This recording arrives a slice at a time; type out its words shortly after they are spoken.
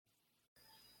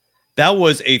That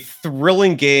was a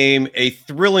thrilling game, a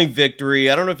thrilling victory.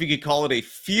 I don't know if you could call it a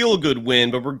feel-good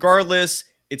win, but regardless,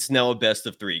 it's now a best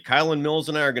of three. Kylan Mills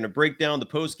and I are going to break down the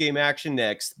post-game action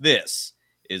next. This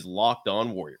is Locked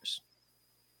On Warriors.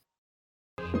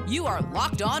 You are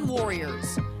Locked On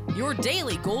Warriors, your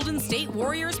daily Golden State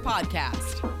Warriors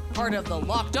podcast. Part of the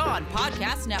Locked On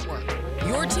Podcast Network,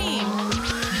 your team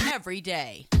every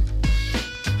day.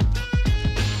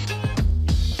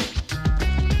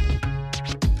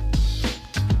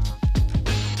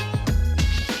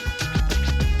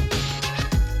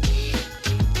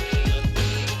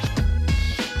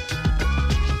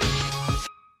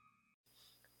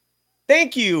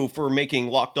 Thank you for making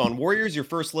Locked On Warriors your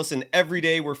first listen every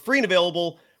day. We're free and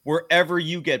available wherever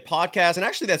you get podcasts. And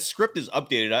actually, that script is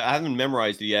updated. I haven't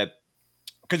memorized it yet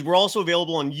because we're also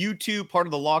available on YouTube, part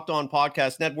of the Locked On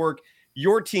Podcast Network,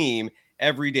 your team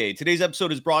every day. Today's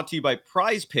episode is brought to you by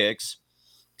Prize Picks.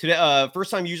 Today,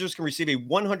 first-time users can receive a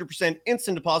 100%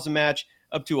 instant deposit match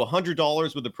up to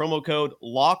 $100 with the promo code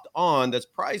Locked On. That's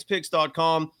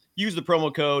prizepicks.com. Use the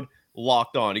promo code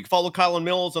Locked On. You can follow Kylan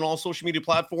Mills on all social media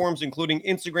platforms, including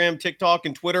Instagram, TikTok,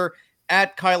 and Twitter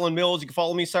at Kylan Mills. You can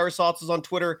follow me, Cyrus Sauce, on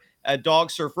Twitter at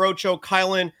Dog Surf Roadshow.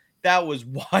 Kylan, that was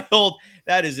wild.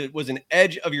 It was an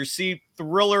edge of your seat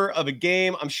thriller of a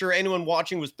game. I'm sure anyone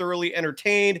watching was thoroughly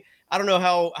entertained. I don't know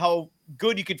how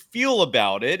good you could feel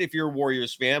about it if you're a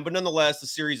Warriors fan, but nonetheless, the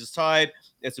series is tied.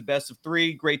 It's a best of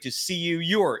three. Great to see you.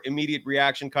 Your immediate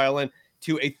reaction, Kylan,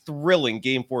 to a thrilling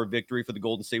Game 4 victory for the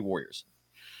Golden State Warriors.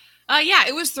 Yeah,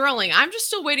 it was thrilling. I'm just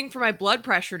still waiting for my blood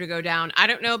pressure to go down. I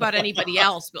don't know about anybody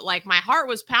else, but like my heart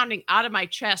was pounding out of my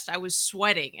chest. I was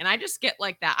sweating and I just get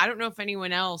like that. I don't know if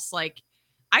anyone else, like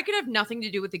I could have nothing to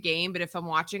do with the game, but if I'm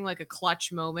watching like a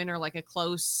clutch moment or like a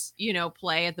close,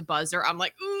 play at the buzzer, I'm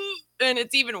like, ooh, and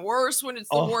it's even worse when it's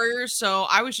the Warriors. So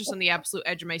I was just on the absolute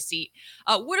edge of my seat.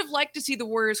 Would have liked to see the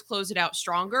Warriors close it out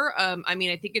stronger. I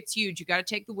think it's huge. You got to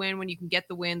take the win when you can get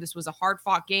the win. This was a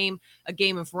hard-fought game, a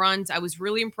game of runs. I was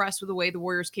really impressed with the way the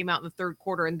Warriors came out in the third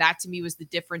quarter, and that to me was the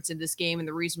difference in this game and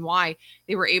the reason why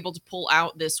they were able to pull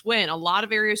out this win. A lot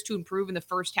of areas to improve in the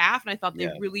first half, and I thought they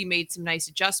really made some nice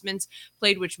adjustments,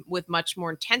 played with much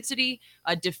more intensity.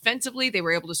 Defensively, they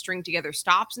were able to string together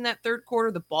stops in that third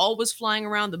quarter. The ball was flying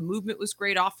around. The movement was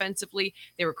great offensively.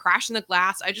 They were crashing the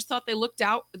glass. I just thought they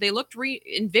looked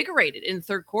reinvigorated in the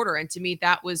third quarter. And to me,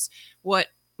 that was what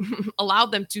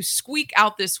allowed them to squeak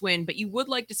out this win. But you would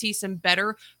like to see some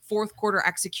better fourth quarter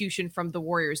execution from the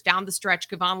Warriors. Down the stretch,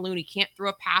 Kevon Looney can't throw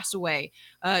a pass away,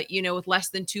 with less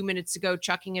than 2 minutes to go,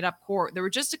 chucking it up court. There were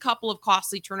just a couple of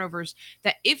costly turnovers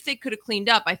that if they could have cleaned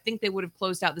up, I think they would have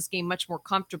closed out this game much more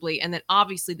comfortably. And then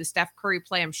obviously the Steph Curry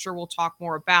play, I'm sure we'll talk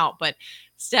more about, but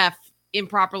Steph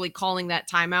improperly calling that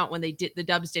timeout when the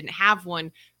Dubs didn't have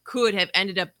one could have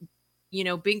ended up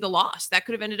being the loss. That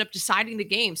could have ended up deciding the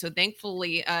game. So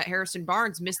thankfully, Harrison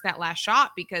Barnes missed that last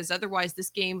shot because otherwise this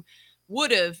game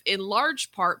would have in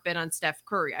large part been on Steph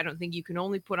Curry. I don't think you can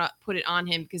only put it on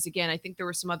him because, again, I think there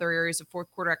were some other areas of fourth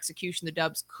quarter execution the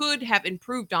Dubs could have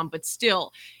improved on. But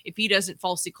still, if he doesn't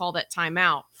falsely call that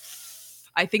timeout,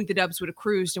 I think the Dubs would have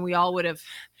cruised and we all would have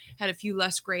had a few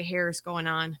less gray hairs going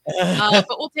on. But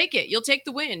we'll take it. You'll take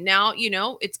the win. Now,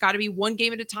 it's got to be one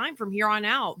game at a time from here on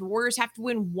out. The Warriors have to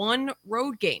win one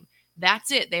road game.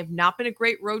 That's it. They have not been a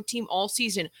great road team all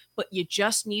season, but you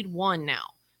just need one now.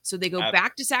 So they go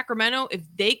back to Sacramento. If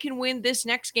they can win this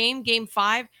next game, game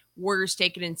 5, Warriors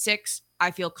take it in 6.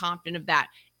 I feel confident of that.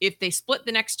 If they split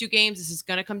the next 2 games, this is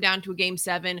going to come down to a game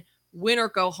 7, win or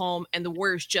go home, and the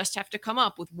Warriors just have to come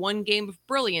up with one game of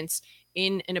brilliance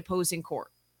in an opposing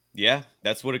court. Yeah,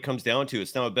 that's what it comes down to.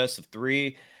 It's now a best of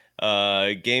 3.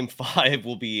 Game 5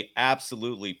 will be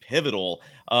absolutely pivotal.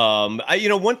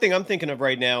 One thing I'm thinking of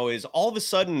right now is all of a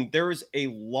sudden there is a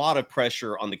lot of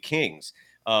pressure on the Kings.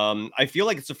 I feel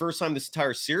like it's the first time this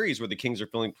entire series where the Kings are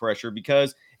feeling pressure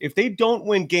because if they don't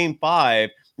win game 5,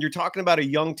 you're talking about a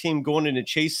young team going into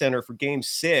Chase Center for game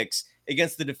 6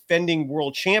 against the defending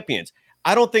world champions.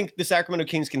 I don't think the Sacramento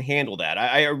Kings can handle that.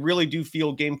 I really do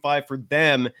feel game 5 for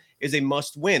them is a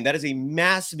must win. That is a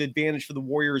massive advantage for the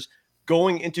Warriors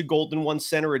going into Golden One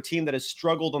Center, a team that has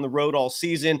struggled on the road all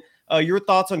season. Your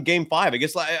thoughts on game 5? I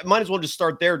guess I might as well just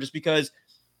start there just because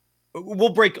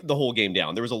we'll break the whole game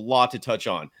down. There was a lot to touch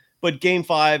on. But game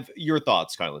 5, your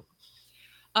thoughts, Kylan?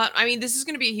 This is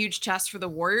going to be a huge test for the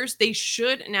Warriors. They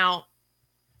should now.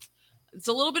 It's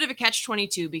a little bit of a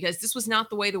catch-22 because this was not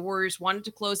the way the Warriors wanted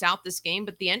to close out this game.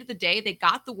 But at the end of the day, they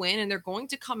got the win, and they're going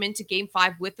to come into Game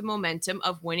 5 with the momentum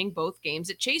of winning both games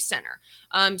at Chase Center.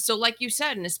 So like you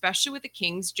said, and especially with the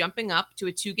Kings jumping up to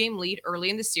a 2-game lead early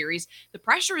in the series, the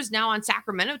pressure is now on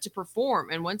Sacramento to perform.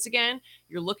 And once again,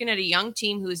 you're looking at a young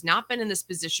team who has not been in this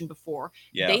position before.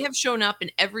 Yeah. They have shown up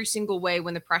in every single way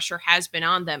when the pressure has been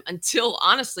on them until,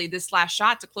 honestly, this last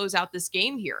shot to close out this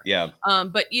game here. Yeah.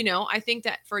 But, I think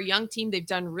that for a young team, they've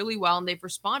done really well, and they've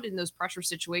responded in those pressure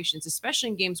situations, especially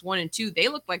in games 1 and 2. They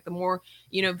look like the more,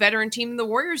 veteran team than the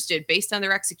Warriors did based on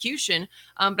their execution.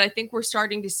 But I think we're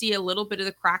starting to see a little bit of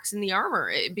the cracks in the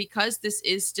armor because this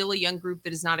is still a young group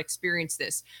that has not experienced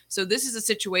this. So this is a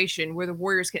situation where the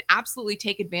Warriors can absolutely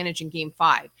take advantage in Game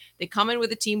 5. They come in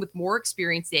with a team with more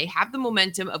experience. They have the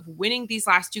momentum of winning these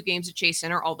last 2 games at Chase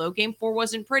Center. Although Game 4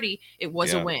 wasn't pretty, it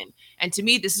was a win. And to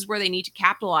me, this is where they need to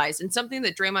capitalize. And something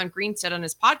that Draymond Green said on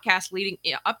his podcast leading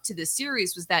up to this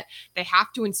series was that they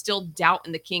have to instill doubt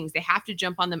in the Kings. They have to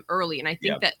jump on them early. And I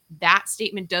think that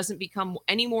statement doesn't become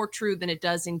any more true than it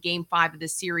does in Game 5 of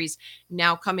this series,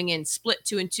 now coming in split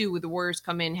 2-2 with the Warriors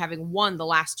come in having won the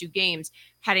last 2 games,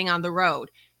 heading on the road.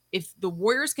 If the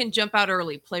Warriors can jump out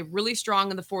early, play really strong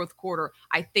in the fourth quarter,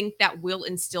 I think that will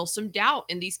instill some doubt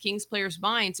in these Kings players'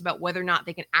 minds about whether or not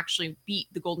they can actually beat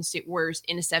the Golden State Warriors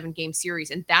in a 7-game series.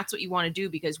 And that's what you want to do,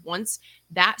 because once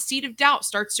that seed of doubt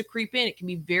starts to creep in, it can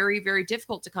be very, very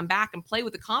difficult to come back and play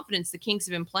with the confidence the Kings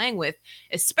have been playing with,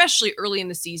 especially early in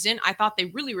the season. I thought they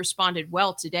really responded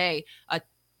well today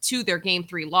to their Game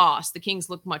 3 loss. The Kings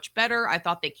looked much better. I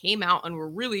thought they came out and were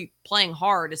really playing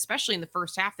hard, especially in the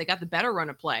first half. They got the better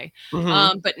run of play.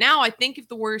 But now I think if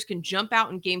the Warriors can jump out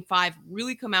in Game 5,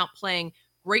 really come out playing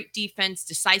great defense,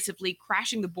 decisively,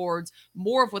 crashing the boards,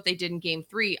 more of what they did in Game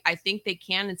 3, I think they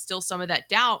can instill some of that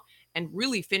doubt and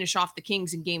really finish off the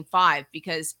Kings in Game 5,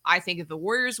 because I think if the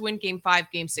Warriors win Game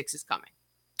 5, Game 6 is coming.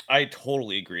 I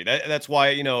totally agree. That's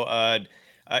why,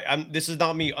 this is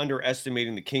not me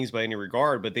underestimating the Kings by any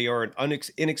regard, but they are an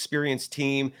inexperienced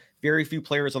team. Very few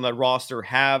players on that roster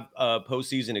have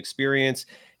postseason experience.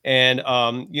 And,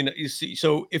 you see,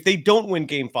 so if they don't win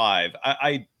Game 5,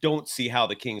 I don't see how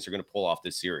the Kings are going to pull off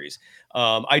this series.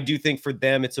 I do think for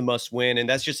them, it's a must win. And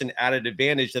that's just an added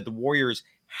advantage that the Warriors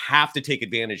have to take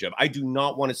advantage of. I do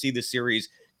not want to see this series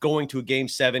going to a Game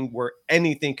 7 where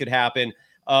anything could happen.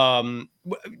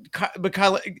 But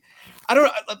Kyle, I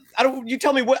don't, you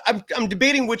tell me what I'm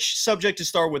debating which subject to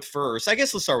start with first. I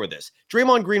guess let's start with this.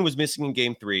 Draymond Green was missing in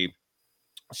Game 3.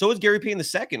 So was Gary Payton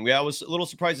II. I was a little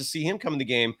surprised to see him come in the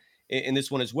game in this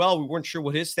one as well. We weren't sure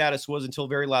what his status was until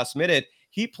very last minute.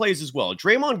 He plays as well.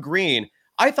 Draymond Green,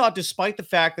 I thought, despite the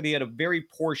fact that he had a very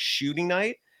poor shooting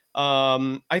night,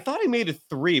 I thought he made a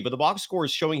 3, but the box score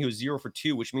is showing he was 0 for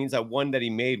 2, which means that one that he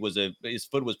made was his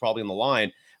foot was probably on the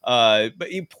line. But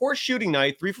a poor shooting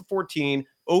night, 3 for 14,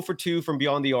 0 for 2 from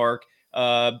beyond the arc.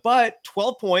 But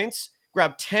 12 points,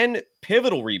 grabbed 10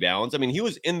 pivotal rebounds. I mean, he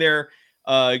was in there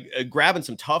grabbing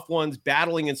some tough ones,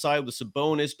 battling inside with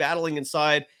Sabonis, battling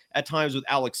inside at times with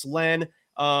Alex Len.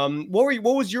 What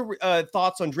was your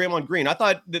thoughts on Draymond Green? I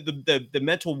thought the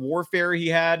mental warfare he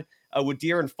had with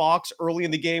De'Aaron Fox early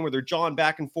in the game where they're jawing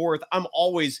back and forth. I'm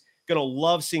always going to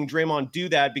love seeing Draymond do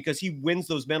that because he wins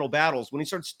those mental battles. When he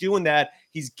starts doing that,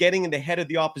 he's getting in the head of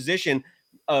the opposition.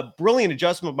 A brilliant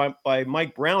adjustment by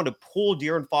Mike Brown to pull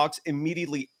De'Aaron Fox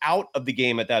immediately out of the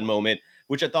game at that moment,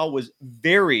 which I thought was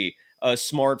very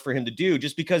smart for him to do,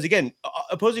 just because, again,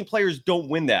 opposing players don't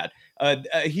win that.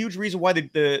 A huge reason why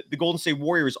the Golden State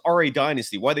Warriors are a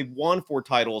dynasty, why they've won 4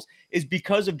 titles, is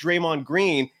because of Draymond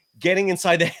Green getting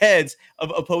inside the heads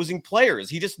of opposing players.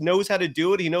 He just knows how to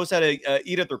do it. He knows how to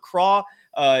eat at their craw,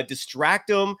 distract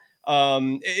them.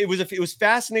 It was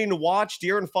fascinating to watch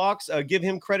De'Aaron Fox. Give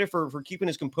him credit for keeping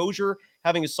his composure,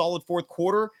 having a solid fourth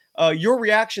quarter. Your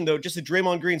reaction, though, just to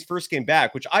Draymond Green's first game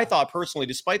back, which I thought personally,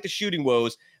 despite the shooting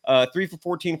woes, 3 for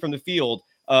 14 from the field,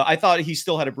 I thought he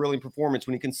still had a brilliant performance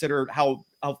when you consider how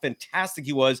fantastic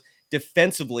he was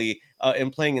defensively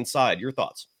and playing inside. Your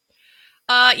thoughts?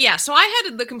 Yeah, so I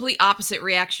had the complete opposite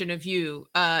reaction of you,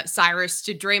 Cyrus,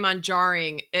 to Draymond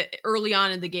jarring early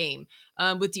on in the game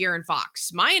with De'Aaron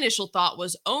Fox. My initial thought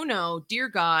was, oh no, dear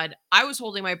God, I was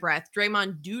holding my breath.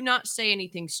 Draymond, do not say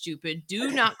anything stupid.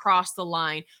 Do not cross the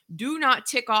line. Do not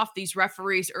tick off these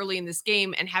referees early in this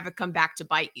game and have it come back to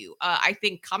bite you. I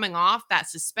think coming off that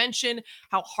suspension,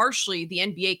 how harshly the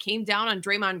NBA came down on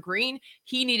Draymond Green,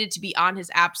 he needed to be on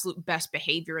his absolute best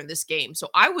behavior in this game. So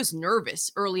I was nervous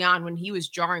early on when he was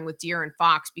jarring with De'Aaron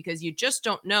Fox because you just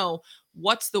don't know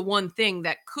what's the one thing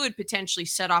that could potentially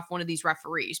set off one of these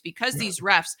referees? Because these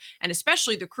refs, and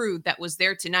especially the crew that was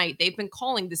there tonight, they've been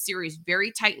calling the series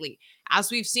very tightly.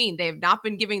 As we've seen, they have not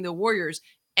been giving the Warriors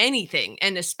anything,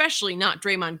 and especially not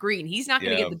Draymond Green. He's not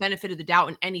going to get the benefit of the doubt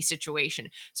in any situation.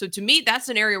 So to me, that's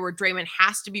an area where Draymond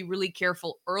has to be really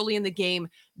careful early in the game.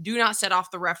 Do not set off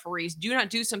the referees. Do not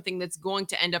do something that's going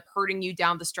to end up hurting you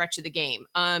down the stretch of the game.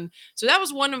 So that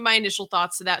was one of my initial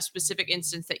thoughts to that specific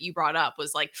instance that you brought up,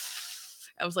 was like,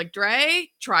 I was like, Dre,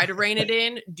 try to rein it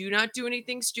in. Do not do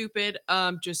anything stupid.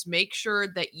 Just make sure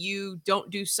that you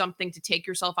don't do something to take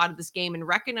yourself out of this game, and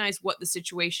recognize what the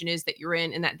situation is that you're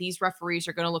in, and that these referees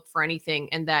are going to look for anything,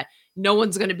 and that no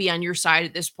one's going to be on your side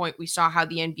at this point. We saw how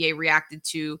the NBA reacted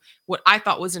to what I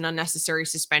thought was an unnecessary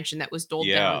suspension that was doled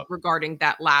down regarding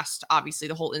that last, obviously,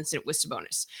 the whole incident with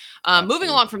Sabonis. Moving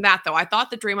along from that, though, I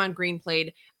thought that Draymond Green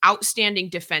played outstanding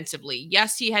defensively.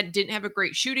 Yes, he didn't have a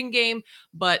great shooting game,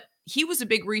 but he was a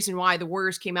big reason why the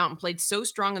Warriors came out and played so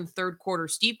strong in the third quarter.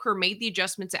 Steve Kerr made the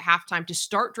adjustments at halftime to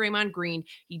start Draymond Green.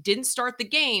 He didn't start the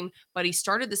game, but he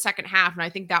started the second half. And I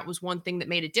think that was one thing that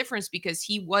made a difference, because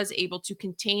he was able to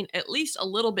contain at least a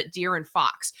little bit De'Aaron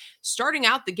Fox. Starting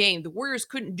out the game, the Warriors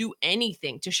couldn't do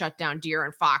anything to shut down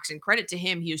De'Aaron Fox. And credit to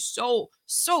him, he is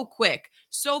so quick,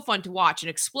 so fun to watch, an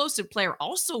explosive player,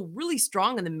 also really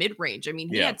strong in the mid-range. I mean,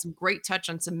 he had some great touch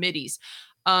on some middies.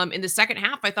 In the second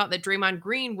half, I thought that Draymond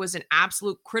Green was an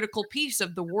absolute critical piece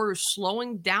of the Warriors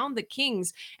slowing down the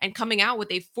Kings and coming out with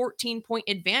a 14-point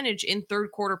advantage in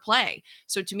third quarter play.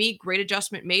 So to me, great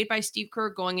adjustment made by Steve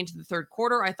Kerr going into the third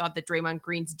quarter. I thought that Draymond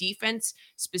Green's defense,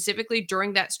 specifically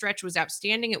during that stretch, was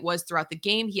outstanding. It was throughout the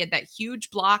game. He had that huge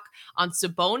block on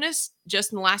Sabonis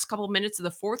just in the last couple of minutes of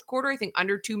the fourth quarter. I think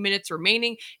under 2 minutes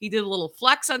remaining, he did a little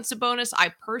flex on Sabonis.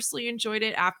 I personally enjoyed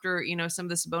it after, some of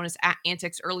the Sabonis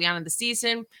antics early on in the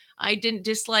season. I didn't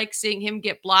dislike seeing him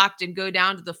get blocked and go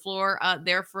down to the floor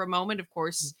there for a moment. Of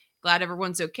course, glad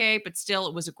everyone's okay, but still,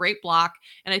 it was a great block.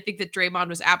 And I think that Draymond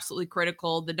was absolutely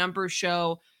critical. The numbers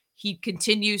show he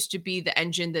continues to be the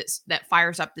engine that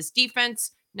fires up this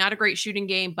defense. Not a great shooting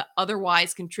game, but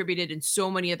otherwise contributed in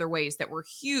so many other ways that were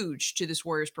huge to this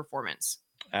Warriors performance.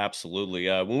 Absolutely.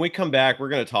 When we come back, we're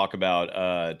going to talk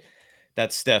about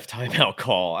that Steph timeout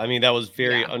call. I mean, that was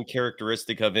very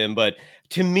uncharacteristic of him, but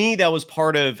to me, that was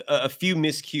part of a few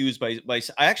miscues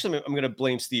I'm going to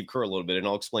blame Steve Kerr a little bit, and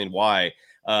I'll explain why.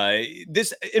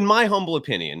 This, in my humble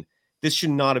opinion, this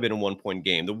should not have been a 1-point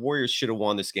game. The Warriors should have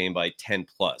won this game by 10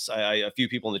 plus. A few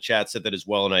people in the chat said that as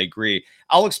well, and I agree.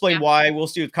 I'll explain why. We'll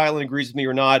see if Kylan agrees with me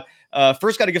or not.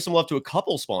 First, got to give some love to a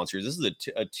couple sponsors. This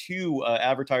is a two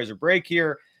advertiser break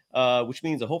here, which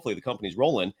means that hopefully the company's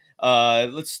rolling.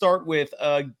 Let's start with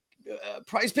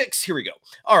Prize Picks. Here we go.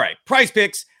 All right, Prize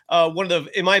Picks.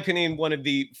 In my opinion, one of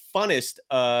the funnest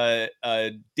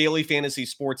daily fantasy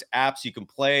sports apps you can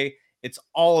play. It's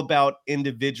all about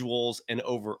individuals and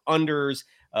over-unders.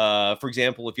 For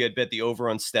example, if you had bet the over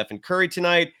on Stephen Curry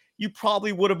tonight, you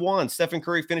probably would have won. Stephen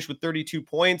Curry finished with 32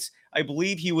 points. I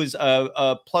believe he was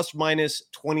plus minus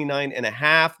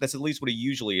 29.5. That's at least what he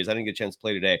usually is. I didn't get a chance to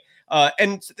play today.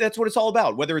 And that's what it's all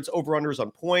about, whether it's over-unders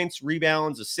on points,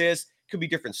 rebounds, assists. Could be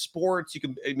different sports. You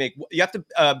have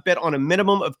to bet on a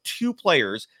minimum of 2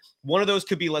 players. One of those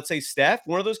could be, let's say, Steph.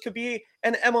 One of those could be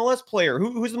an MLS player.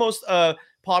 Who's the most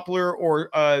popular, or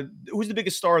who's the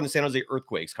biggest star in the San Jose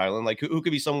Earthquakes, Kylan? Like, who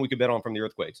could be someone we could bet on from the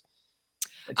Earthquakes?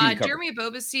 Jeremy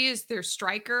Bobassi is their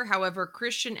striker. However,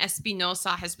 Christian Espinosa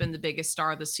has been the biggest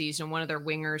star of the season, one of their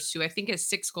wingers, who I think has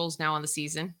 6 goals now on the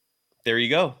season. There you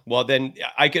go. Well, then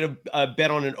I could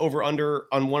bet on an over-under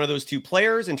on one of those 2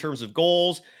 players in terms of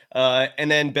goals, and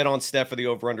then bet on Steph for the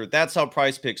over-under. That's how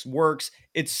Prize Picks works.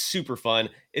 It's super fun.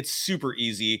 It's super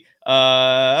easy.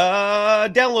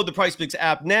 Download the Prize Picks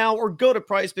app now, or go to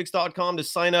prizepicks.com to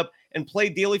sign up and play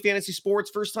daily fantasy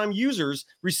sports. First-time users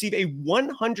receive a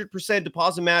 100%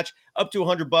 deposit match up to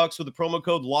 $100 with the promo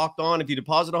code Locked On. If you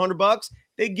deposit $100,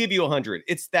 they give you $100.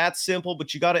 It's that simple,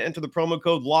 but you got to enter the promo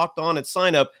code Locked On at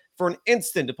sign up for an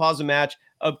instant deposit match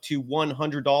up to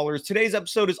 $100. Today's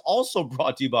episode is also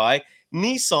brought to you by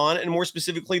Nissan, and more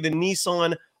specifically, the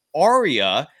Nissan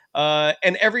Aria.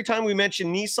 And every time we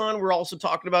mention Nissan, we're also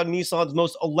talking about Nissan's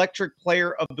most electric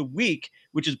player of the week,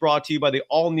 which is brought to you by the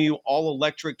all-new,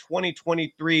 all-electric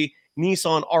 2023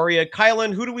 Nissan Aria.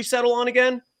 Kylan, who do we settle on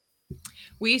again?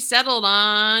 We settled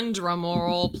on,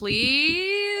 drumroll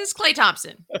please, Klay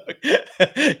Thompson.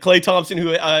 Klay Thompson, who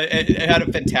had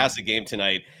a fantastic game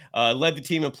tonight. Led the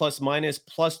team in plus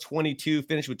 22,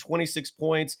 finished with 26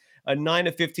 points, 9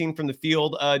 of 15 from the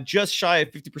field, just shy of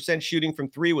 50% shooting from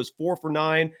 3, was 4 for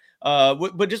 9.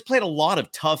 but just played a lot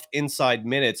of tough inside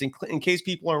minutes. In case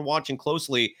people aren't watching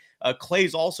closely,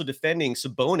 Clay's also defending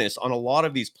Sabonis on a lot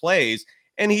of these plays,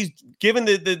 and he's given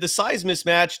the size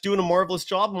mismatch, doing a marvelous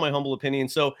job, in my humble opinion.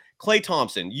 So, Clay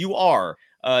Thompson, you are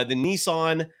the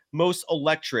Nissan Most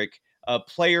Electric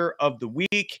Player of the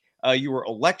Week. You were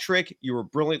electric. You were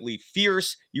brilliantly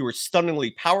fierce. You were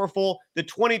stunningly powerful. The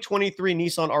 2023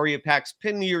 Nissan Ariya packs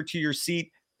pin to your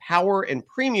seat power and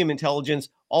premium intelligence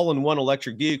all in one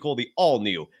electric vehicle. The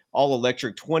all-new,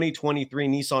 all-electric 2023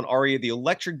 Nissan Ariya, the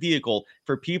electric vehicle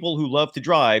for people who love to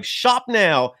drive. Shop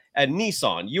now at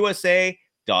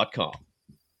nissanusa.com.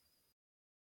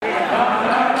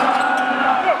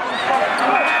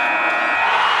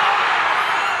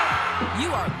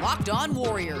 You are Locked On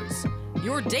Warriors,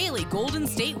 your daily Golden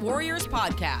State Warriors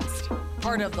podcast.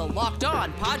 Part of the Locked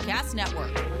On Podcast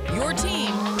Network, your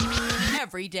team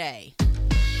every day.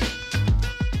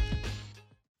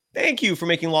 Thank you for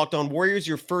making Locked On Warriors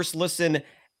your first listen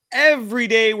every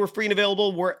day. We're free and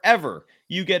available wherever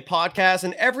you get podcasts,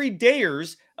 and every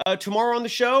dayers tomorrow on the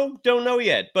show, don't know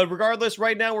yet. But regardless,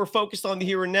 right now we're focused on the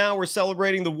here and now. We're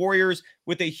celebrating the Warriors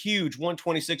with a huge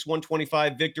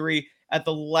 126-125 victory at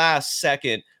the last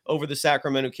second over the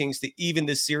Sacramento Kings to even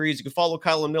this series. You can follow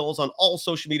Kylan Mills on all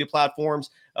social media platforms,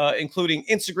 including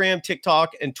Instagram,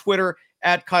 TikTok, and Twitter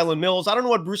at Kylan Mills. I don't know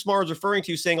what Bruce Mars is referring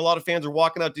to, saying a lot of fans are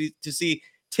walking out to see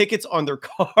tickets on their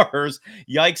cars.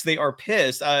 Yikes, they are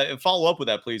pissed. Follow up with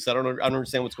that, please. I don't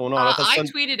understand what's going on. I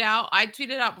tweeted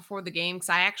out before the game because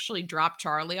I actually dropped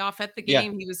Charlie off at the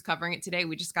game. Yeah. He was covering it today.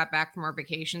 We just got back from our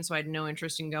vacation, so I had no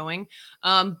interest in going.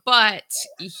 But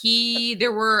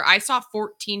I saw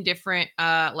 14 different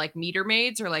like meter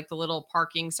maids, or like the little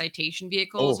parking citation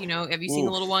vehicles. Oh, you know, have you seen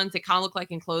the little ones? They kind of look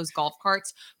like enclosed golf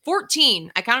carts.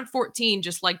 14. I counted 14,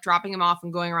 just like dropping them off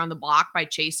and going around the block by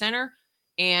Chase Center.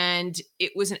 And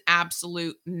it was an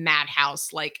absolute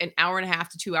madhouse, like an hour and a half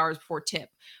to 2 hours before tip.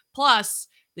 Plus,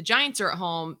 the Giants are at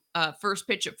home, first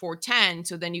pitch at 4:10.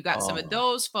 So then you got some of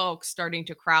those folks starting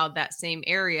to crowd that same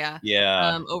area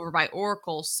over by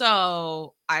Oracle.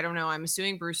 So I don't know. I'm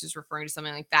assuming Bruce is referring to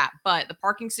something like that. But the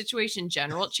parking situation in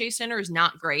general at Chase Center is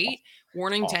not great.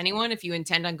 Warning to anyone, if you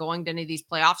intend on going to any of these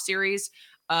playoff series,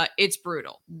 it's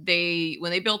brutal. When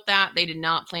they built that, they did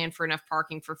not plan for enough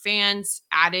parking for fans.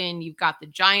 Add in, you've got the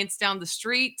Giants down the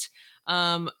street.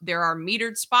 There are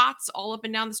metered spots all up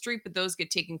and down the street, but those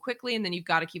get taken quickly. And then you've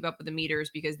got to keep up with the meters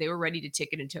because they were ready to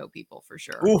ticket and tow people for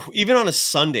sure. Ooh, even on a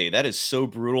Sunday, that is so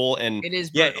brutal. And it is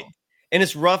brutal. And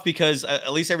it's rough because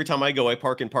at least every time I go, I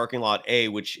park in parking lot A,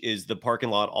 which is the parking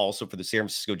lot also for the San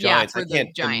Francisco Giants. I can't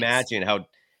imagine how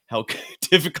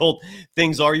difficult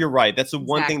things are. You're right. That's the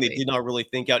one thing they did not really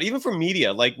think out. Even for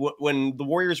media, like when the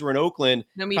Warriors were in Oakland,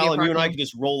 Colin, you and I could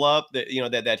just roll up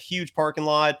that huge parking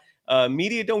lot.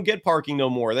 Media don't get parking no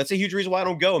more. That's a huge reason why I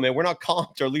don't go, man. We're not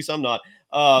comped, or at least I'm not.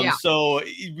 So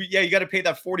you got to pay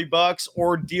that $40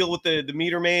 or deal with the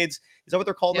meter maids. Is that what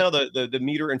they're called now? The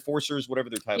meter enforcers, whatever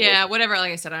their title is. Yeah, whatever.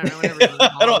 Like I said, I don't know. Whatever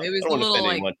it was a little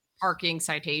like parking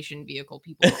citation vehicle.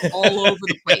 People all over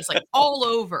the place, like all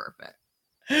over. But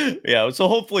yeah, so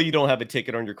hopefully you don't have a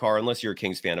ticket on your car, unless you're a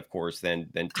Kings fan, of course. Then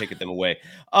ticket them away.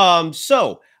 That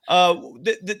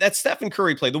Stephen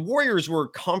Curry play, the Warriors were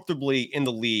comfortably in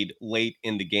the lead late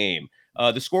in the game.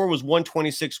 The score was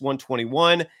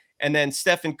 126-121, and then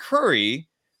Stephen Curry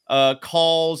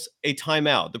calls a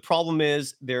timeout. The problem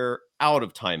is they're out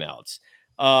of timeouts.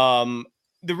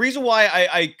 The reason why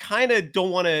I kind of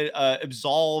don't want to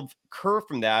absolve Kerr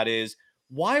from that is,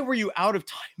 why were you out of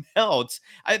timeouts?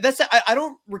 I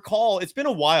don't recall. It's been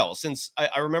a while since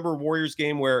I remember a Warriors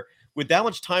game where, with that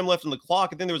much time left on the clock,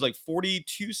 I think there was like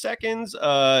 42 seconds.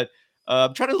 I'm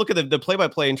trying to look at the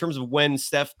play-by-play in terms of when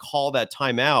Steph called that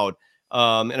timeout.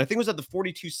 And I think it was at the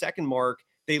 42-second mark.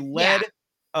 They led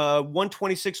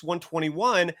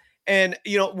 126-121. And,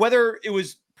 whether it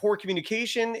was poor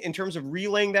communication in terms of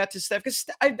relaying that to Steph, because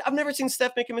I've never seen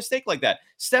Steph make a mistake like that.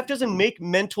 Steph doesn't make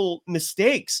mental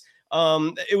mistakes.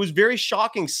 It was very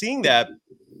shocking seeing that.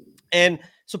 And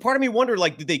so part of me wondered,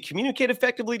 like, did they communicate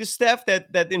effectively to Steph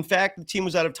that in fact the team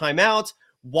was out of timeouts?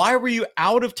 Why were you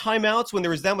out of timeouts when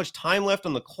there was that much time left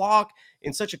on the clock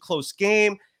in such a close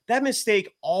game? That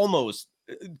mistake almost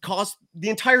cost the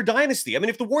entire dynasty. I mean,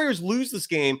 if the Warriors lose this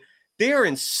game, they are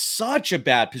in such a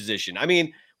bad position. I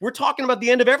mean, we're talking about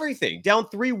the end of everything. Down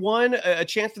 3-1, a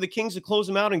chance for the Kings to close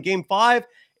them out in Game 5.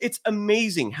 It's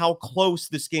amazing how close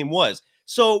this game was.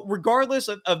 So regardless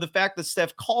of the fact that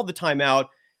Steph called the timeout,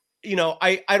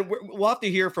 we'll have to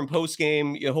hear from post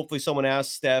game. Hopefully someone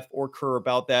asks Steph or Kerr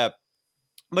about that.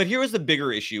 But here was the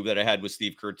bigger issue that I had with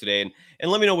Steve Kerr today,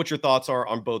 and let me know what your thoughts are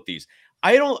on both these.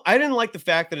 I didn't like the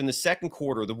fact that in the second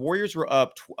quarter, the Warriors were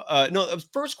up. No, it was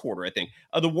first quarter, I think.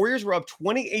 The Warriors were up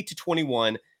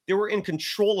 28-21. They were in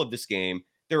control of this game.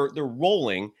 They're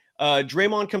rolling.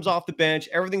 Draymond comes off the bench.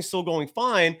 Everything's still going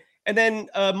fine. And then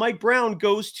Mike Brown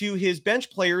goes to his bench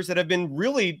players that have been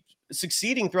really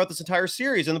succeeding throughout this entire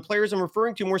series. And the players I'm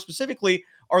referring to more specifically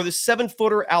are the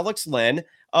 7-footer Alex Len,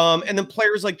 and then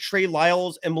players like Trey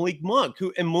Lyles and Malik Monk,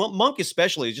 Monk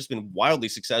especially has just been wildly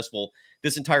successful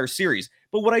this entire series.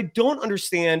 But what I don't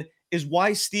understand is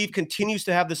why Steve continues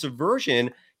to have this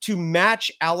aversion to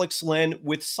match Alex Len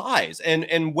with size.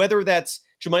 And whether that's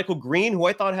JaMychal Green, who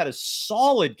I thought had a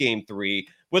solid game 3,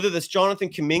 whether that's Jonathan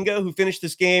Kuminga, who finished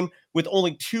this game with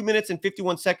only 2 minutes and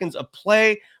 51 seconds of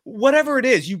play, whatever it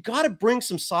is, you got to bring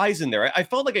some size in there. I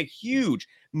felt like a huge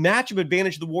matchup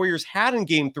advantage the Warriors had in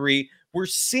game 3. We're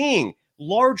seeing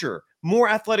larger, more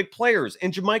athletic players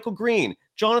in JaMychal Green,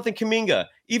 Jonathan Kuminga,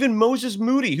 even Moses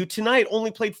Moody, who tonight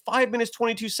only played 5 minutes,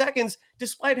 22 seconds,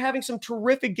 despite having some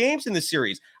terrific games in this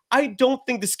series. I don't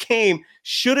think this game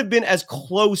should have been as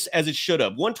close as it should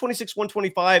have.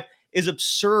 126-125 is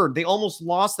absurd. They almost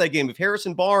lost that game. If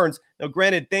Harrison Barnes, now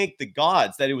granted, thank the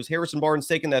gods that it was Harrison Barnes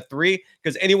taking that 3,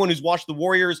 because anyone who's watched the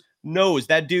Warriors knows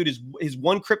that dude is his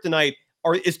one kryptonite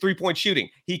is 3-point shooting.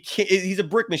 He's a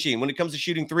brick machine when it comes to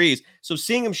shooting threes. So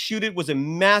seeing him shoot it was a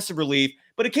massive relief,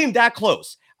 but it came that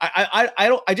close. I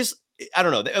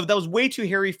don't know. That was way too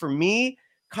hairy for me.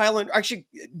 Kylan, actually,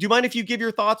 do you mind if you give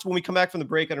your thoughts when we come back from the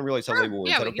break? I don't realize how late we were.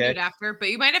 Yeah, we okay? can do it after, but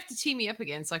you might have to tee me up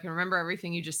again so I can remember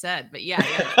everything you just said. But yeah,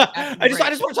 I just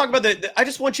want to talk about I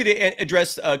just want you to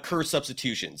address Kerr's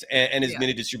substitutions and his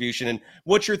minute distribution and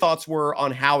what your thoughts were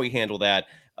on how he handled that.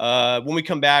 When we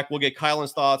come back, we'll get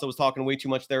Kylan's thoughts. I was talking way too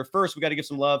much there. First, we got to give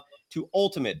some love to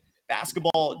Ultimate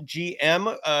Basketball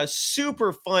GM, a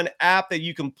super fun app that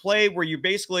you can play where you're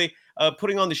basically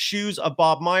putting on the shoes of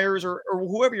Bob Myers or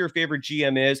whoever your favorite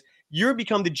GM is. You're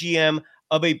become the GM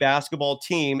of a basketball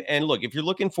team. And look, if you're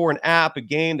looking for an app, a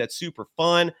game that's super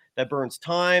fun, that burns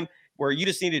time, where you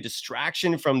just need a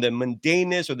distraction from the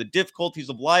mundaneness or the difficulties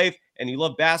of life, and you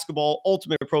love basketball,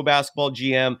 Ultimate Pro Basketball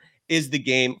GM is the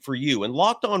game for you. And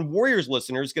Locked On Warriors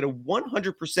listeners get a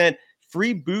 100%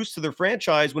 free boost to their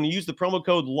franchise when you use the promo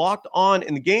code Locked On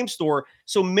in the game store.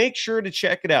 So make sure to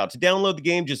check it out. To download the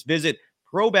game, just visit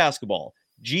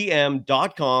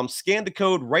probasketballgm.com, scan the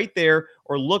code right there,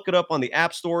 or look it up on the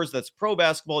app stores. That's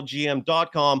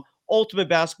probasketballgm.com. Ultimate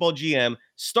Basketball GM.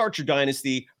 Start your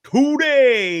dynasty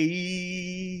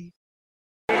today.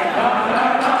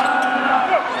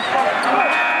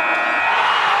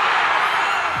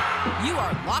 You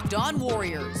are Locked On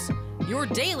Warriors, your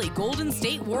daily Golden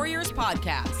State Warriors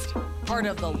podcast. Part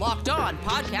of the Locked On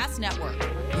Podcast Network,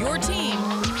 your team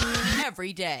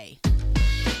every day.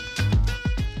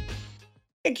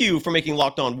 Thank you for making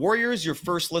Locked On Warriors your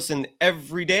first listen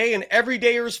every day. And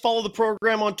everydayers, follow the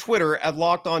program on Twitter at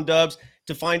Locked On Dubs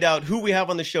to find out who we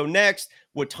have on the show next,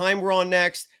 what time we're on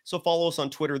next. So follow us on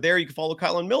Twitter there. You can follow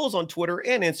Kylan Mills on Twitter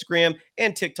and Instagram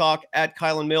and TikTok at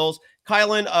Kylan Mills.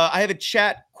 Kylan, I have a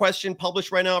chat question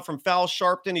published right now from Fal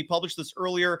Sharpton. He published this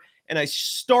earlier, and I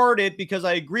started because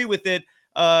I agree with it.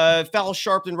 Fal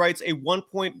Sharpton writes, a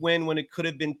 1-point win when it could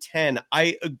have been 10.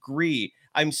 I agree.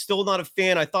 I'm still not a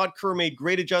fan. I thought Kerr made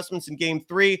great adjustments in game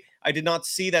 3. I did not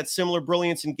see that similar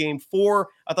brilliance in game 4.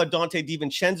 I thought Dante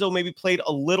DiVincenzo maybe played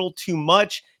a little too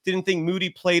much. Didn't think Moody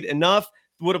played enough.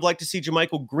 Would have liked to see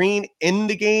JaMychal Green in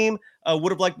the game.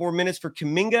 Would have liked more minutes for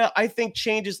Kuminga. I think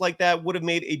changes like that would have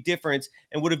made a difference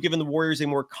and would have given the Warriors a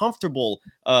more comfortable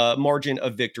margin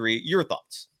of victory. Your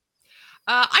thoughts?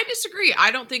 I disagree.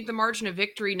 I don't think the margin of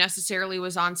victory necessarily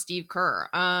was on Steve Kerr.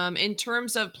 In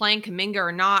terms of playing Kuminga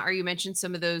or not, or you mentioned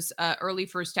some of those early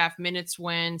first half minutes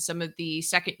when some of the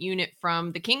second unit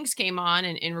from the Kings came on,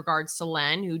 and in regards to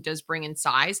Len, who does bring in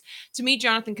size. To me,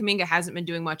 Jonathan Kuminga hasn't been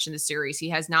doing much in the series. He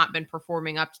has not been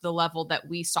performing up to the level that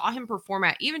we saw him perform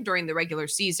at even during the regular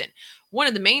season. One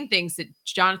of the main things that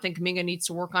Jonathan Kuminga needs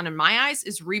to work on in my eyes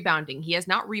is rebounding. He has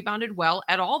not rebounded well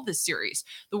at all this series.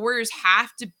 The Warriors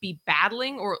have to be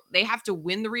battling, or they have to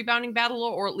win the rebounding battle,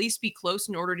 or at least be close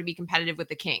in order to be competitive with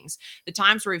the Kings. The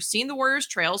times where we've seen the Warriors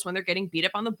trails when they're getting beat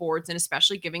up on the boards and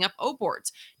especially giving up O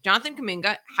boards. Jonathan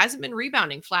Kuminga hasn't been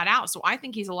rebounding flat out. So I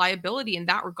think he's a liability in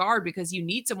that regard because you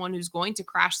need someone who's going to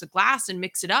crash the glass and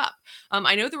mix it up.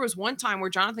 I know there was one time where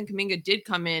Jonathan Kuminga did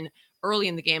come in early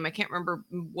in the game. I can't remember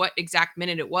what exact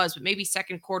minute it was, but maybe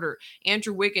second quarter,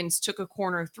 Andrew Wiggins took a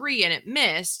corner three and it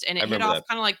missed, and it hit off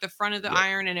kind of like the front of the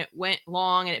iron, and it went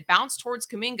long and it bounced towards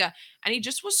Kuminga, and he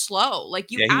just was slow.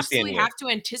 Like, you absolutely have to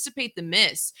anticipate the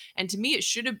miss. And to me, it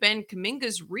should have been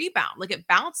Kuminga's rebound. Like, it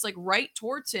bounced like right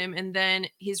towards him, and then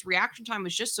his reaction time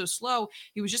was just so slow.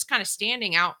 He was just kind of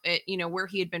standing out at, where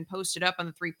he had been posted up on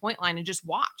the 3-point line and just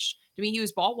watched. To me, he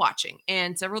was ball watching,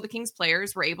 and several of the Kings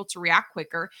players were able to react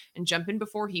quicker and jump in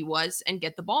before he was and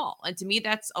get the ball. And to me,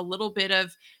 that's a little bit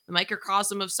of the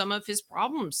microcosm of some of his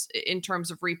problems in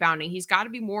terms of rebounding. He's got to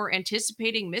be more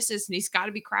anticipating misses, and he's got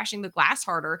to be crashing the glass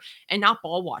harder and not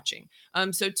ball watching.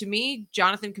 So to me,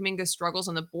 Jonathan Kuminga's struggles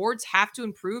on the boards have to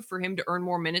improve for him to earn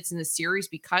more minutes in the series,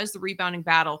 because the rebounding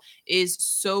battle is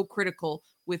so critical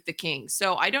with the Kings.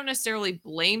 So I don't necessarily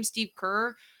blame Steve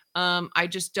Kerr. I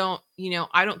just don't,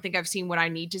 I don't think I've seen what I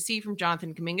need to see from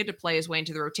Jonathan Kuminga to play his way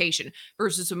into the rotation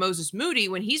versus Moses Moody.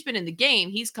 When he's been in the game,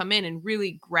 he's come in and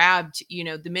really grabbed,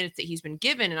 the minutes that he's been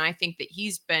given. And I think that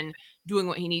he's been doing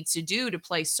what he needs to do to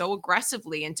play so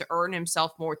aggressively and to earn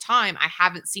himself more time. I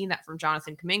haven't seen that from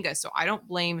Jonathan Kuminga. So I don't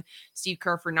blame Steve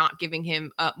Kerr for not giving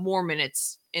him more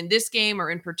minutes in this game, or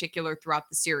in particular throughout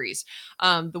the series.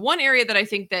 The one area that I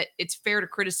think that it's fair to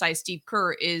criticize Steve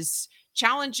Kerr is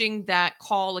challenging that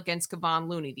call against Kevon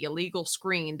Looney, the illegal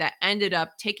screen that ended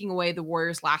up taking away the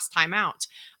Warriors' last timeout.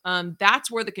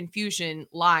 That's where the confusion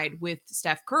lied with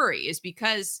Steph Curry, is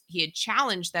because he had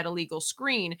challenged that illegal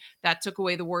screen that took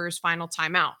away the Warriors' final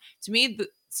timeout. To me,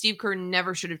 Steve Kerr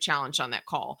never should have challenged on that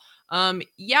call.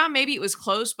 Yeah, maybe it was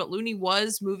close, but Looney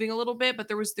was moving a little bit, but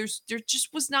there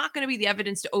just was not going to be the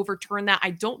evidence to overturn that.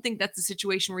 I don't think that's a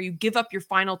situation where you give up your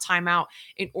final timeout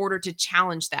in order to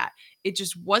challenge that. It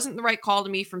just wasn't the right call to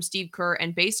me from Steve Kerr.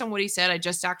 And based on what he said, I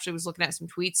just actually was looking at some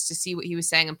tweets to see what he was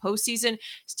saying in postseason.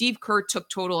 Steve Kerr took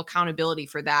total accountability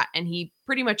for that, and he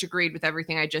pretty much agreed with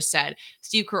everything I just said.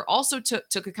 Steve Kerr also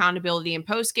took accountability in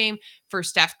postgame for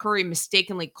Steph Curry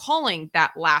mistakenly calling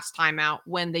that last timeout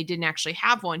when they didn't actually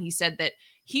have one. He said that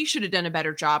he should have done a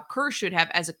better job. Kerr should have,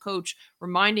 as a coach,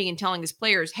 reminding and telling his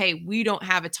players, hey, we don't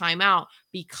have a timeout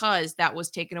because that was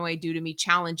taken away due to me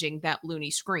challenging that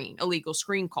Looney screen, illegal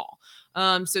screen call.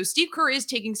 So Steve Kerr is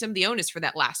taking some of the onus for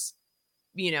that last,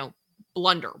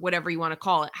 blunder, whatever you want to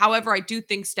call it. However, I do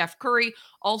think Steph Curry,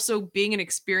 also being an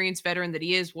experienced veteran that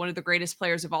he is, one of the greatest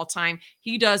players of all time,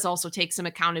 he does also take some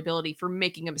accountability for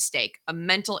making a mistake, a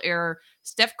mental error.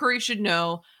 Steph Curry should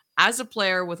know, as a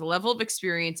player with a level of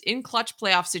experience in clutch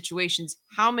playoff situations,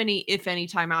 how many, if any,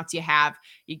 timeouts you have.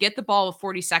 You get the ball with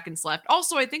 40 seconds left.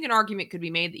 Also, I think an argument could be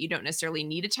made that you don't necessarily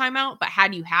need a timeout, but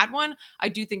had you had one, I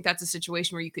do think that's a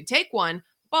situation where you could take one,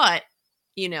 but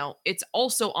it's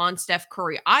also on Steph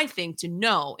Curry, I think, to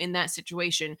know in that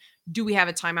situation, do we have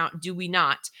a timeout? Do we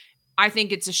not? I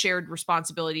think it's a shared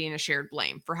responsibility and a shared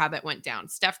blame for how that went down.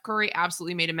 Steph Curry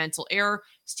absolutely made a mental error.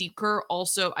 Steve Kerr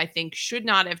also, I think, should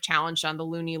not have challenged on the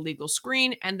Looney illegal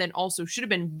screen, and then also should have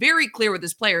been very clear with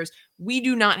his players, we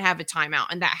do not have a timeout,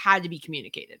 and that had to be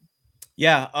communicated.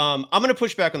 Yeah, I'm going to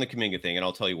push back on the Kuminga thing, and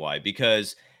I'll tell you why.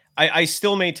 Because I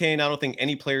still maintain I don't think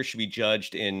any player should be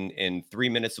judged in 3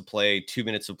 minutes of play, 2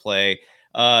 minutes of play.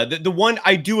 The one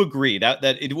I do agree that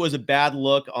it was a bad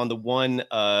look on the one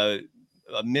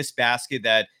missed basket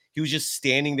that he was just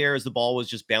standing there as the ball was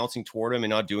just bouncing toward him and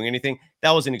not doing anything.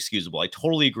 That was inexcusable. I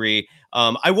totally agree.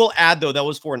 I will add, though, that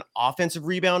was for an offensive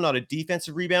rebound, not a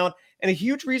defensive rebound. And a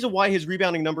huge reason why his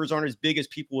rebounding numbers aren't as big as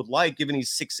people would like, given he's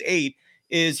 6'8",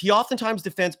 is he oftentimes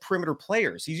defends perimeter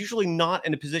players. He's usually not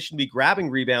in a position to be grabbing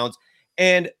rebounds.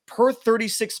 And per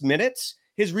 36 minutes,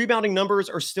 his rebounding numbers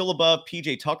are still above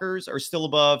PJ Tucker's, are still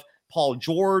above Paul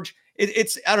George.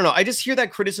 It's I don't know. I just hear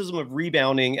that criticism of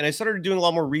rebounding, and I started doing a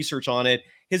lot more research on it.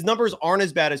 His numbers aren't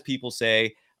as bad as people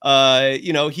say.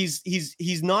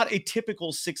 He's not a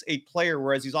typical 6'8" player,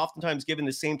 whereas he's oftentimes given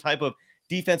the same type of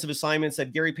defensive assignments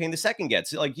that Gary Payne II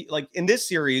gets. Like in this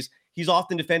series, he's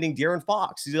often defending De'Aaron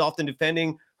Fox. He's often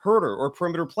defending Herter or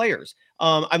perimeter players.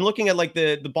 I'm looking at like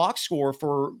the box score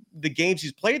for the games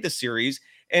he's played this series,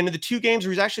 and in the 2 games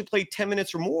where he's actually played 10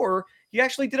 minutes or more, he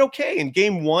actually did okay. In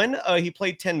game 1, he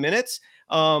played 10 minutes,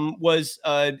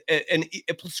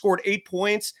 scored 8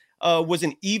 points, was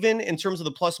an even in terms of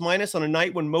the plus minus on a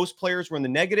night when most players were in the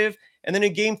negative. And then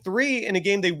in game 3, in a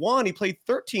game they won, he played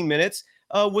 13 minutes,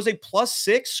 was a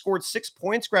 +6, scored 6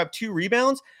 points, grabbed 2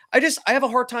 rebounds. I have a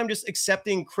hard time just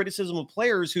accepting criticism of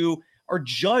players who are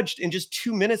judged in just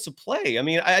 2 minutes of play. I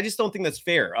mean, I just don't think that's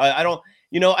fair. I don't,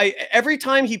 every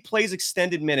time he plays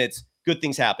extended minutes, good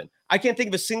things happen. I can't think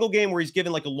of a single game where he's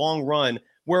given like a long run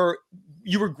where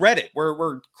you regret it,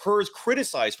 where Kerr is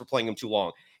criticized for playing him too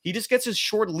long. He just gets his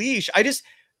short leash.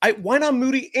 why not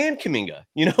Moody and Kuminga?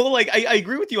 You know, like I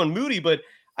agree with you on Moody, but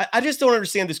I just don't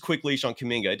understand this quick leash on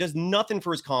Kuminga. It does nothing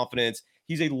for his confidence.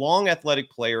 He's a long athletic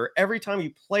player. Every time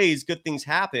he plays, good things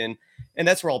happen. And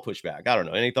that's where I'll push back. I don't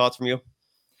know. Any thoughts from you?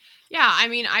 Yeah, I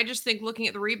mean, I just think looking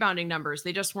at the rebounding numbers,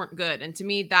 they just weren't good. And to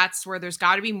me, that's where there's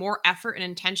got to be more effort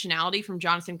and intentionality from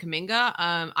Jonathan Kuminga.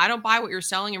 I don't buy what you're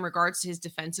selling in regards to his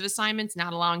defensive assignments,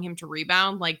 not allowing him to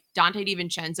rebound. Like Dante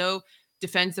DiVincenzo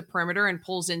defends the perimeter and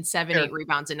pulls in 7, Fair. 8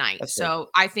 rebounds a night. That's fair. So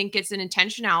I think it's an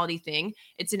intentionality thing.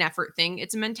 It's an effort thing.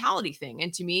 It's a mentality thing.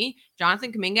 And to me,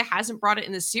 Jonathan Kuminga hasn't brought it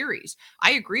in the series.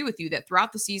 I agree with you that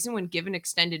throughout the season, when given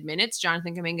extended minutes,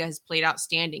 Jonathan Kuminga has played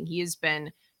outstanding. He has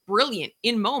been brilliant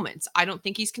in moments. I don't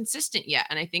think he's consistent yet.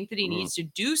 And I think that he needs to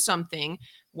do something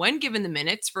when given the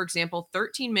minutes. For example,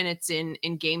 13 minutes in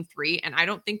game 3. And I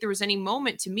don't think there was any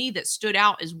moment to me that stood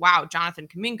out as, wow, Jonathan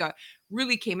Kuminga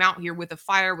really came out here with a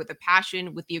fire, with a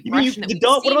passion, with the aggression that we've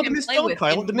seen what about the him missed play dunk, with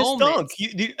Kyle? in The missed dunk,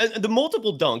 moments. the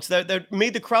multiple dunks that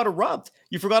made the crowd erupt.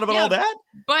 You forgot about all that?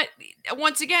 But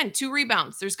once again, 2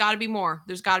 rebounds. There's got to be more.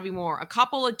 There's got to be more. A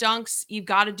couple of dunks. You've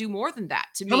got to do more than that.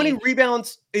 To me, How many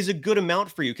rebounds is a good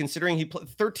amount for you, considering he played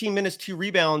 13 minutes, 2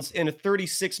 rebounds in a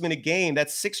 36-minute game?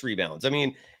 That's 6 rebounds. I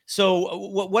mean, so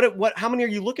what? How many are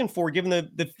you looking for, given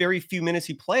the very few minutes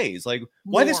he plays? Like,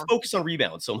 why this More. focus on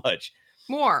rebounds so much?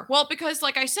 More. Well, because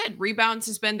like I said, rebounds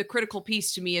has been the critical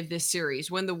piece to me of this series.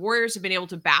 When the Warriors have been able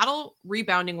to battle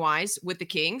rebounding wise with the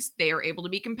Kings, they are able to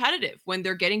be competitive. When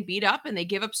they're getting beat up and they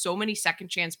give up so many second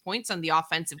chance points on the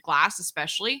offensive glass,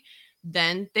 especially,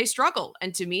 then they struggle.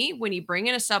 And to me, when you bring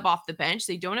in a sub off the bench,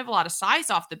 they don't have a lot of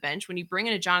size off the bench. When you bring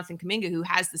in a Jonathan Kuminga who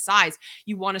has the size,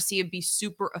 you want to see him be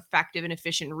super effective and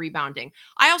efficient in rebounding.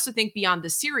 I also think beyond the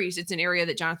series, it's an area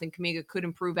that Jonathan Kuminga could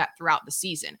improve at throughout the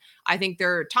season. I think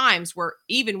there are times where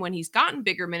even when he's gotten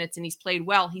bigger minutes and he's played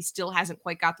well, he still hasn't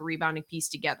quite got the rebounding piece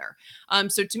together.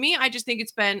 So to me, I just think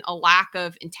it's been a lack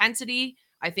of intensity.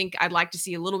 I think I'd like to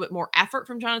see a little bit more effort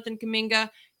from Jonathan Kuminga,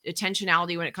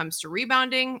 intentionality when it comes to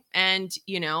rebounding. And,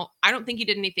 I don't think he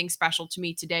did anything special to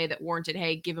me today that warranted,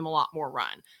 hey, give him a lot more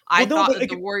run. I thought that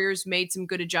the Warriors made some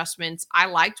good adjustments. I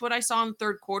liked what I saw in the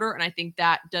third quarter. And I think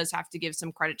that does have to give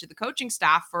some credit to the coaching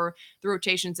staff for the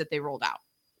rotations that they rolled out.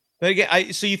 But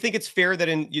again, so you think it's fair that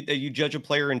you judge a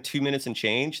player in 2 minutes and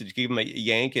change, that you give him a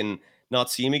yank and not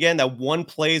see him again? That one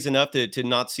play is enough to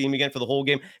not see him again for the whole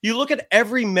game? You look at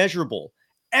every measurable,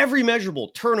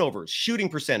 turnovers, shooting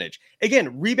percentage.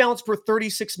 Again, rebounds per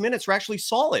 36 minutes are actually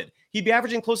solid. He'd be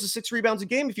averaging close to 6 rebounds a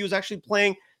game if he was actually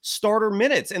playing starter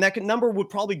minutes. And that number would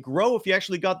probably grow if he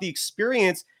actually got the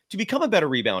experience to become a better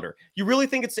rebounder. You really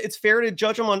think it's fair to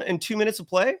judge him in 2 minutes of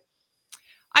play?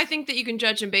 I think that you can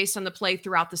judge him based on the play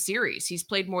throughout the series. He's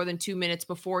played more than 2 minutes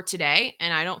before today,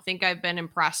 and I don't think I've been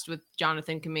impressed with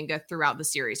Jonathan Kuminga throughout the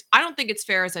series. I don't think it's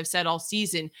fair, as I've said all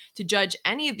season, to judge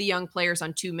any of the young players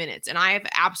on 2 minutes, and I have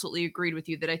absolutely agreed with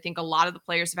you that I think a lot of the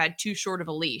players have had too short of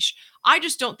a leash. I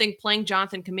just don't think playing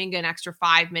Jonathan Kuminga an extra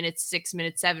 5 minutes, 6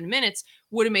 minutes, 7 minutes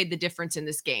would have made the difference in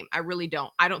this game. I really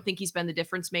don't. I don't think he's been the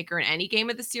difference maker in any game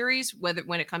of the series,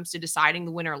 when it comes to deciding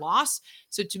the win or loss.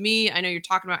 So to me, I know you're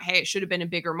talking about, hey, it should have been a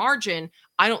bigger margin.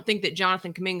 I don't think that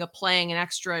Jonathan Kuminga playing an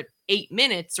extra 8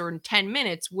 minutes or 10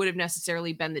 minutes would have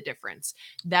necessarily been the difference.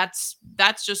 That's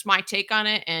just my take on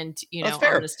it. And, I'm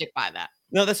going to stick by that.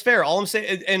 No, that's fair. All I'm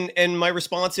saying, and my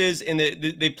response is,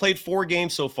 they played 4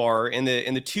 games so far. In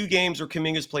the 2 games where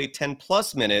Kuminga's played 10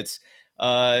 plus minutes,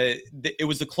 it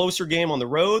was the closer game on the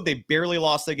road. They barely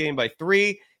lost that game by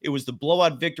 3. It was the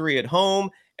blowout victory at home.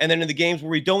 And then in the games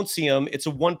where we don't see him, it's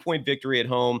a 1-point victory at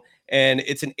home, and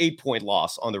it's an 8-point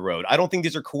loss on the road. I don't think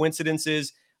these are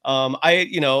coincidences.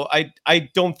 I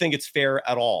don't think it's fair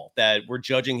at all that we're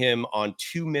judging him on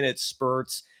 2-minute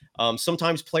spurts.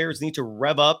 Sometimes players need to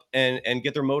rev up and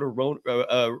get their motor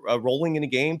rolling in a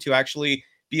game to actually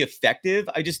be effective.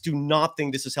 I just do not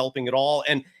think this is helping at all.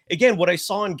 And again, what I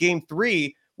saw in game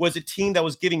 3 was a team that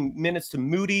was giving minutes to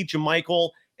Moody,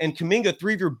 JaMychal, and Kuminga,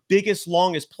 3 of your biggest,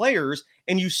 longest players.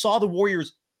 And you saw the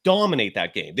Warriors dominate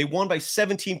that game. They won by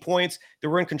 17 points. They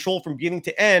were in control from beginning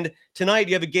to end. Tonight,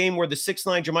 you have a game where the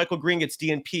 6'9" JaMychal Green gets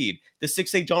DNP'd. The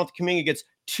 6'8" Jonathan Kuminga gets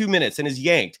 2 minutes and is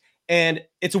yanked. And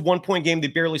it's a 1-point game. They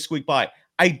barely squeak by.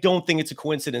 I don't think it's a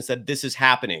coincidence that this is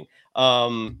happening.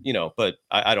 But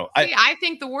I don't. I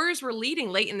think the Warriors were leading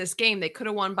late in this game. They could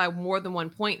have won by more than 1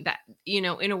 point that, in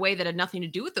a way that had nothing to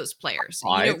do with those players.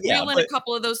 Yeah, Reel in a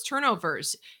couple of those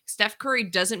turnovers. Steph Curry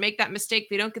doesn't make that mistake.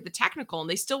 They don't get the technical and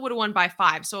they still would have won by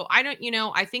 5. So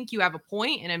I think you have a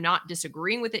point and I'm not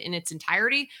disagreeing with it in its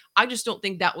entirety. I just don't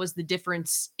think that was the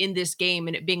difference in this game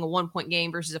and it being a 1-point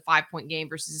game versus a 5-point game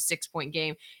versus a 6-point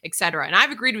game, etc. And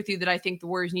I've agreed with you that I think the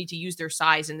Warriors need to use their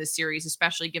size in this series,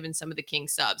 especially given some of the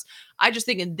Kings subs. I just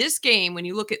think in this game, when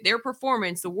you look at their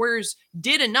performance, the Warriors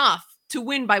did enough to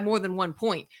win by more than 1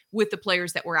 point with the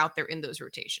players that were out there in those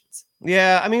rotations.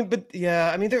 Yeah,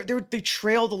 they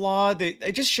trailed a lot.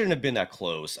 They just shouldn't have been that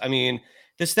close. I mean,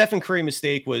 the Stephen Curry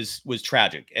mistake was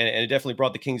tragic, and it definitely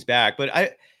brought the Kings back. But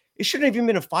it shouldn't have even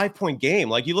been a 5-point game.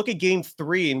 Like you look at Game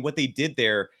 3 and what they did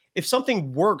there. If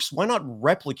something works, why not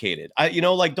replicate it?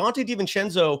 Like Dante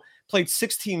DiVincenzo played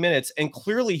 16 minutes, and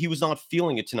clearly he was not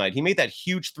feeling it tonight. He made that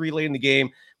huge 3 late in the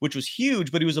game, which was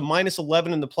huge, but he was a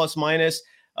 -11 in the plus minus.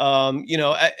 And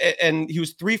he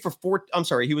was 3 for 4. I'm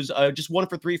sorry, he was just 1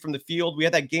 for 3 from the field. We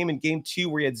had that game in Game 2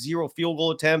 where he had 0 field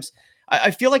goal attempts.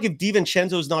 I feel like if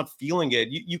DiVincenzo is not feeling it,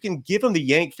 you can give him the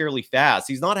yank fairly fast.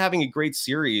 He's not having a great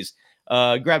series.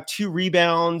 Grabbed 2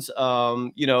 rebounds.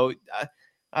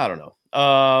 I don't know.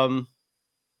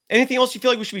 Anything else you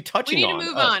feel like we should be touching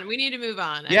on? We need to move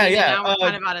on. Yeah. Now we're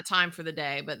kind of out of time for the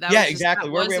day, but exactly.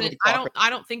 Where are we at with the clock? I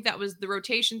don't think that was the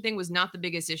rotation thing was not the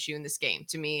biggest issue in this game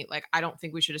to me. Like, I don't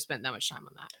think we should have spent that much time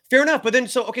on that. Fair enough. But then,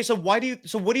 so what do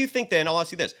you think then? I'll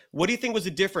ask you this. What do you think was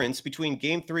the difference between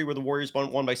Game 3 where the Warriors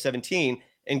won by 17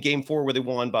 and Game 4 where they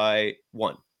won by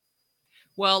 1?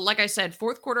 Well, like I said,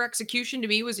 fourth quarter execution to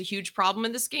me was a huge problem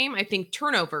in this game. I think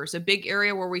turnovers, a big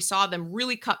area where we saw them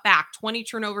really cut back. 20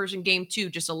 turnovers in Game 2,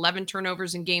 just 11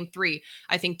 turnovers in Game 3.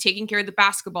 I think taking care of the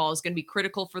basketball is going to be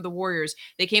critical for the Warriors.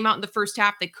 They came out in the first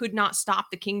half. They could not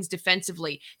stop the Kings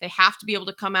defensively. They have to be able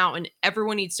to come out, and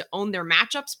everyone needs to own their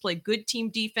matchups, play good team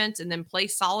defense, and then play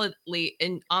solidly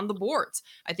on the boards.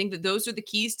 I think that those are the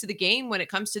keys to the game when it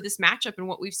comes to this matchup and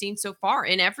what we've seen so far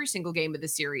in every single game of the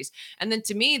series. And then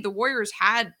to me, the Warriors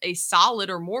had a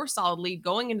solid or more solid lead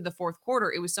going into the fourth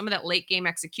quarter. It was some of that late game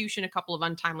execution, a couple of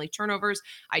untimely turnovers.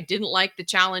 I didn't like the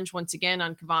challenge once again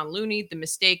on Kevon Looney, the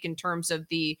mistake in terms of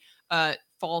the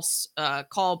false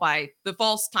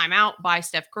timeout by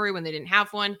Steph Curry when they didn't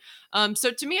have one. So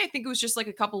to me, I think it was just like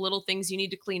a couple little things you need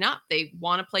to clean up. They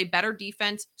want to play better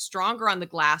defense, stronger on the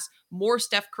glass, more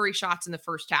Steph Curry shots in the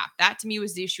first half. That to me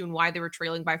was the issue and why they were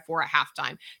trailing by 4 at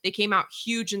halftime. They came out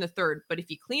huge in the third, but if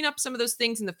you clean up some of those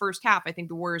things in the first half, I think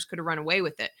the Warriors could have run away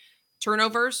with it.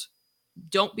 Turnovers,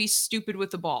 don't be stupid with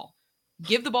the ball.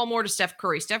 Give the ball more to Steph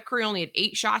Curry. Steph Curry only had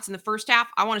 8 shots in the first half.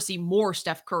 I want to see more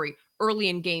Steph Curry early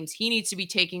in games. He needs to be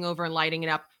taking over and lighting it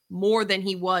up more than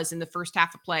he was in the first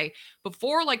half of play.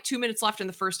 Before like 2 minutes left in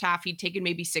the first half, he'd taken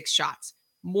maybe 6 shots.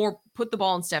 More, put the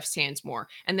ball in Steph's hands more,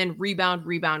 and then rebound.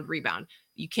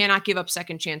 You cannot give up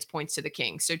second chance points to the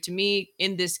Kings. So to me,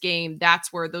 in this game,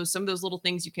 that's where some of those little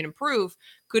things you can improve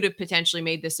could have potentially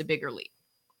made this a bigger lead.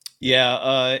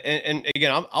 Yeah, and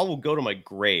again, I will go to my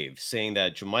grave saying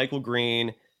that JaMychal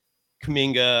Green,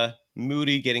 Kuminga,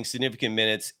 Moody getting significant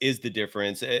minutes is the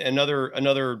difference. Another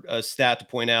stat to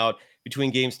point out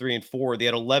between games 3 and 4, they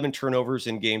had 11 turnovers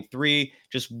in Game 3,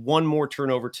 just 1 more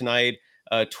turnover tonight,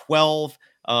 12.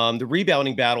 The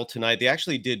rebounding battle tonight, they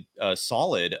actually did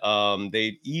solid.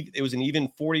 It was an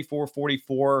even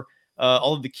 44-44.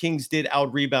 All of the Kings did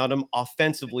out rebound them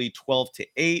offensively,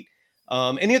 12-8.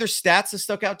 Any other stats that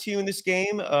stuck out to you in this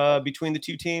game between the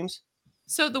two teams?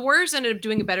 So the Warriors ended up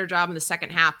doing a better job in the second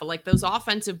half, but like those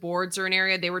offensive boards are an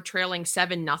area they were trailing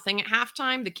 7-0 at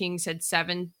halftime. The Kings had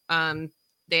 7.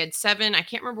 They had 7. I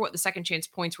can't remember what the second chance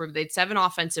points were, but they had 7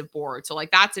 offensive boards. So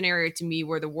like that's an area to me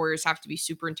where the Warriors have to be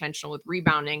super intentional with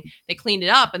rebounding. They cleaned it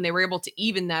up and they were able to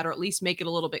even that or at least make it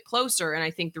a little bit closer. And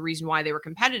I think the reason why they were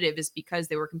competitive is because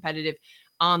they were competitive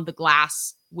on the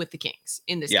glass with the Kings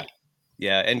in this game.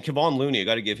 Yeah, and Kevon Looney, I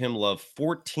got to give him love.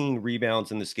 14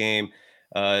 rebounds in this game,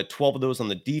 12 of those on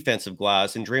the defensive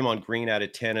glass, and Draymond Green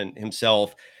added 10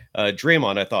 himself.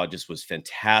 Draymond, I thought, just was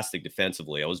fantastic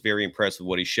defensively. I was very impressed with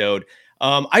what he showed.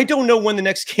 I don't know when the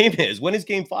next game is. When is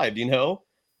Game 5? Do you know?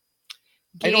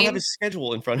 I don't have his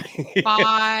schedule in front of me.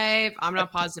 5. I'm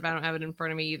not positive. I don't have it in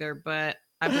front of me either, but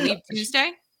I believe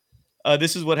Tuesday.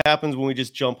 This is what happens when we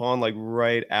just jump on like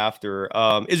right after.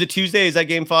 Is it Tuesday? Is that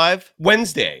Game 5?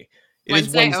 Wednesday. It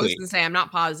is Wednesday. I was going to say, I'm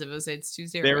not positive. I was saying it's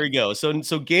Tuesday. There we go. So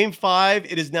Game 5,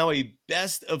 it is now a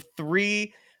best of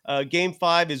 3. Game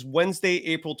 5 is Wednesday,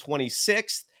 April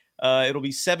 26th. It'll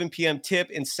be 7 p.m. tip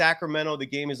in Sacramento. The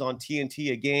game is on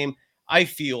TNT, a game I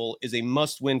feel is a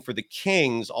must win for the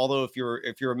Kings. Although if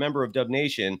you're a member of Dub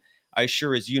Nation, I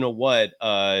sure as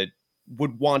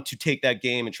would want to take that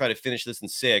game and try to finish this in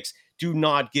 6. Do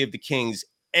not give the Kings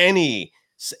any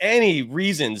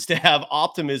reasons to have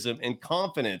optimism and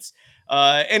confidence.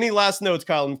 Any last notes,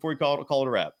 Kyle, before we call it a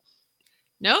wrap?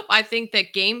 Nope. I think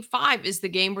that game 5 is the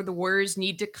game where the Warriors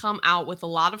need to come out with a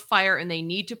lot of fire and they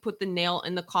need to put the nail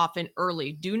in the coffin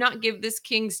early. Do not give this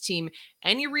Kings team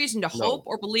any reason to hope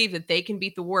or believe that they can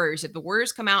beat the Warriors. If the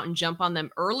Warriors come out and jump on them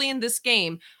early in this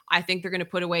game, I think they're going to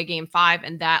put away game 5,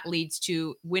 and that leads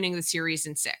to winning the series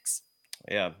in 6.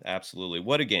 Yeah, absolutely.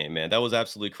 What a game, man. That was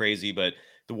absolutely crazy, but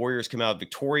the Warriors come out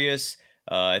victorious.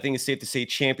 I think it's safe to say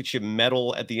championship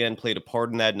medal at the end played a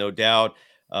part in that, no doubt.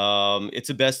 It's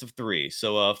a best of 3.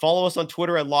 So follow us on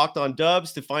Twitter at Locked On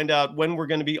Dubs to find out when we're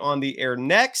going to be on the air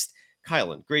next.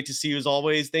 Kylan, great to see you as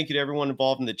always. Thank you to everyone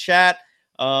involved in the chat.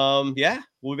 Yeah,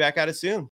 we'll be back at it soon.